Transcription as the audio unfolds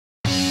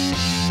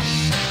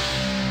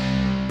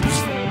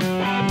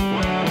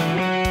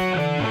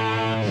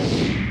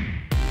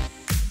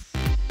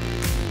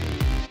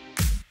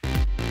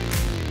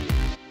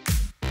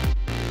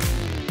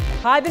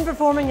I've been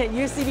performing at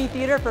UCB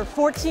Theater for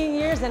 14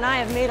 years and I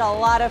have made a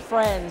lot of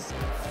friends,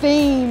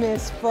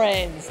 famous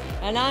friends.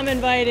 And I'm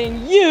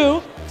inviting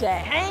you to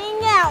hang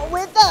out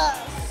with us.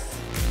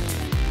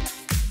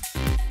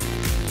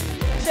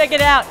 Check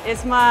it out,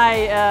 it's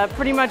my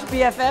pretty much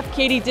BFF,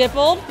 Katie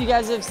Dippold. You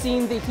guys have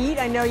seen The Heat,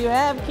 I know you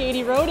have.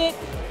 Katie wrote it.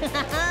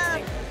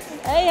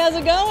 Hey, how's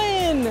it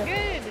going?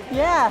 Good.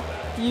 Yeah,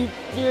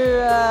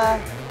 you're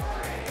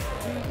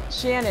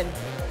Shannon.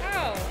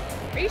 Oh,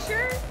 are you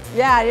sure?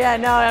 Yeah,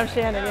 no, I'm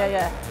Shannon,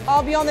 yeah.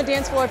 I'll be on the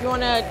dance floor if you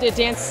want to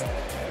dance.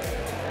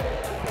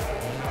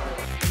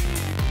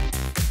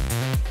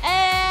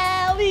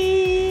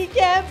 Ellie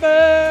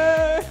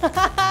Kemper!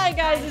 Hi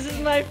guys, this is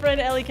my friend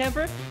Ellie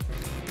Kemper.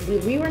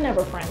 We were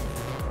never friends.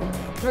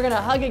 We're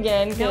gonna hug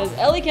again because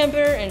Ellie Kemper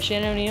and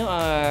Shannon O'Neill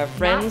are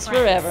friends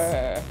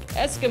forever.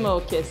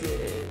 Eskimo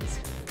kisses.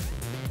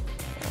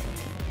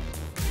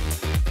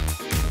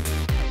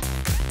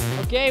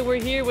 Okay, we're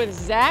here with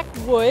Zach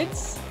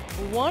Woods,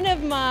 one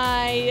of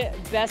my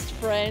best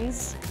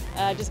friends.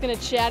 Just gonna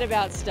chat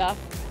about stuff.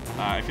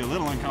 I feel a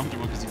little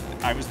uncomfortable because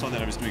I was told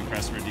that I was doing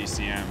press for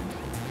DCM.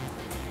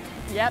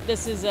 Yep,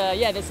 this is,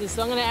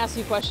 so I'm gonna ask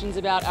you questions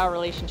about our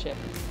relationship.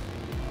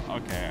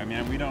 Okay, I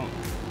mean, we don't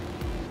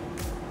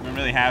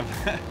really have,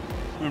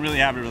 we don't really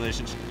have a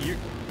relationship. You're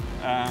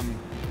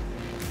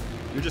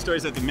just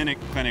always at the minute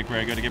clinic where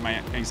I go to get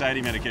my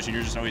anxiety medication.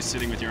 You're just always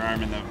sitting with your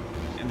arm in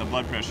the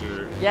blood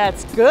pressure. Yeah,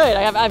 it's good.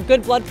 I have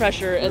good blood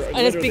pressure. You're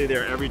literally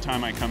there every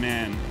time I come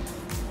in.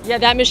 Yeah,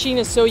 that machine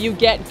is so you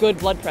get good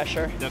blood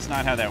pressure. That's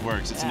not how that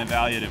works. It's an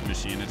evaluative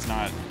machine. It's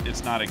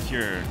not a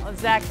cure. Well,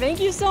 Zach, thank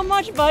you so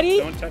much, buddy.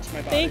 Don't touch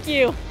my body. Thank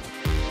you.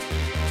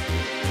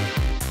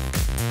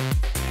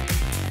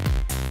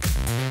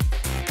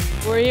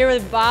 We're here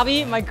with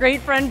Bobby, my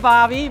great friend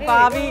Bobby. Hey,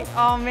 Bobby,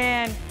 oh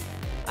man.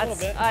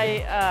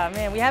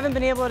 Man, we haven't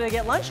been able to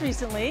get lunch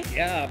recently.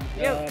 Yeah,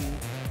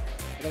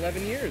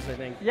 11 years, I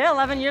think. Yeah,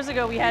 11 years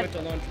ago we went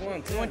to lunch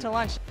once. We went to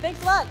lunch. Thanks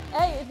a lot.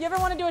 Hey, if you ever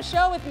want to do a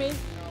show with me.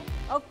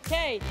 No.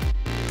 Okay.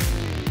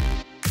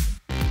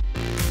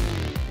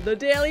 The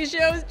Daily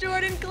Show's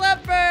Jordan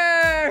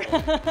Klepper.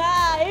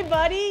 Hey,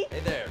 buddy.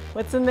 Hey there.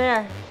 What's in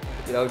there?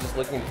 You know, I was just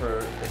looking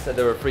for, they said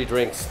there were free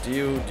drinks. Do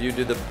you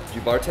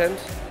bartend?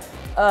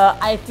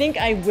 I think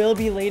I will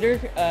be later.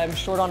 I'm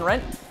short on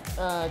rent.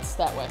 It's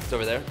that way. It's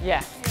over there?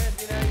 Yeah.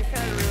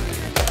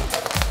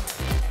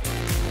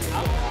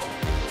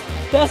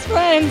 Best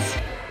friends.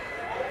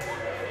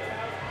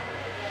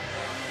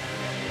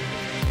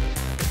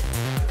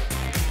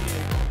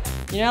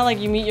 You know how, like,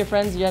 you meet your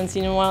friends you haven't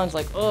seen in a while and it's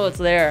like, oh, it's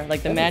there.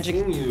 Like the magic. I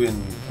haven't seen you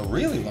in a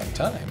really long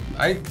time.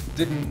 I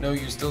didn't know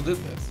you still did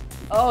this.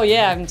 Oh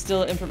yeah, I'm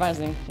still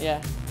improvising,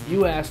 yeah.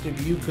 You asked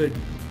if you could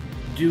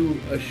do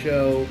a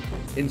show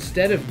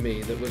instead of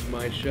me that was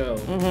my show,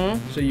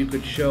 so you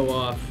could show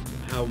off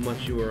how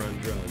much you were on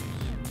drugs.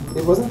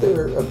 Wasn't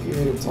there a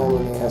period of time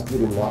when they asked you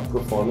to not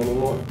perform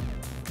anymore?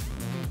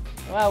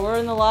 Wow, we're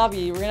in the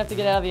lobby. We're gonna have to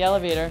get out of the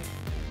elevator.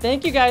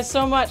 Thank you guys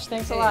so much.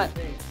 Thanks a lot.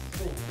 Thanks.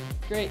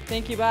 Great,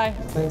 thank you, bye.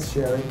 Thanks,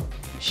 Sherry.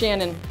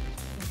 Shannon.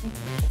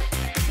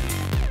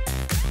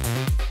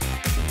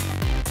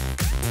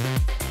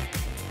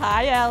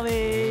 Hi,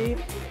 Ellie.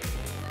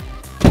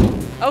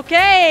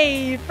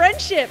 Okay,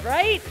 friendship,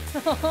 right?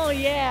 Oh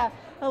yeah,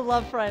 I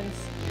love friends.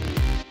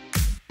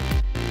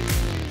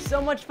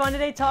 So much fun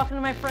today talking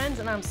to my friends,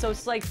 and I'm so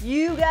psyched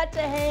you got to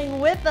hang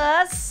with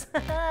us.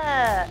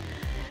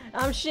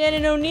 I'm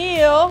Shannon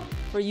O'Neill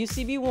for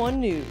UCB1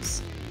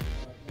 News.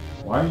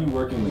 Why are you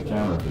working the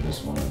camera for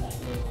this one?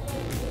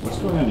 What's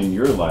going on in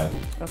your life?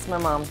 That's my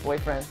mom's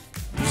boyfriend.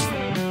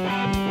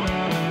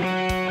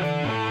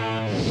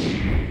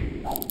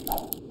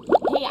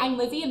 Hey, I'm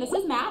Lizzy and this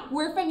is Matt.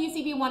 We're from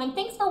UCB1 and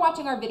thanks for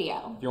watching our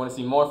video. If you want to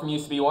see more from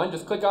UCB1,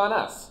 just click on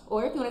us.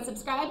 Or if you want to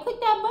subscribe,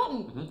 click that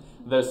button.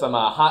 There's some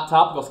hot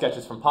topical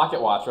sketches from Pocket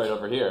Watch right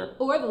over here.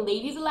 Or the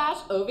ladies' lash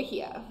over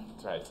here.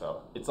 That's right,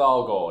 so it's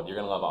all gold. You're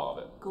going to love all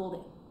of it.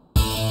 Golden.